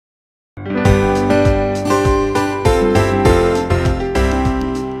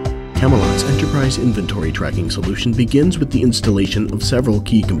Camelot's enterprise inventory tracking solution begins with the installation of several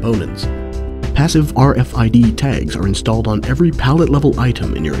key components. Passive RFID tags are installed on every pallet-level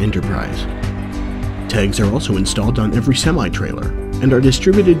item in your enterprise. Tags are also installed on every semi-trailer and are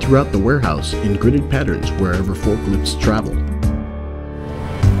distributed throughout the warehouse in gridded patterns wherever forklifts travel.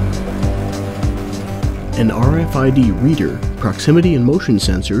 An RFID reader, proximity and motion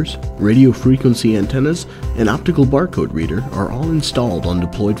sensors, radio frequency antennas, and optical barcode reader are all installed on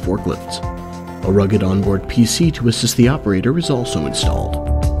deployed forklifts. A rugged onboard PC to assist the operator is also installed.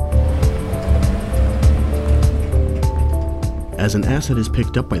 As an asset is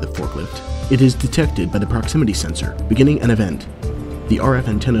picked up by the forklift, it is detected by the proximity sensor, beginning an event. The RF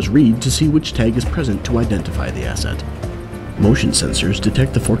antennas read to see which tag is present to identify the asset. Motion sensors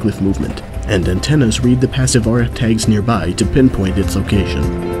detect the forklift movement, and antennas read the passive RF tags nearby to pinpoint its location.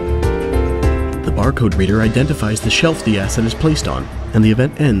 The barcode reader identifies the shelf the asset is placed on, and the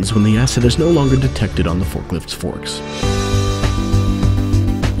event ends when the asset is no longer detected on the forklift's forks.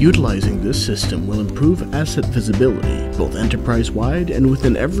 Utilizing this system will improve asset visibility, both enterprise-wide and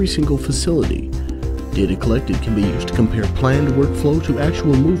within every single facility. Data collected can be used to compare planned workflow to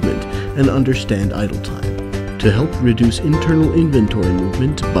actual movement and understand idle time, to help reduce internal inventory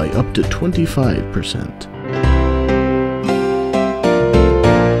movement by up to 25%.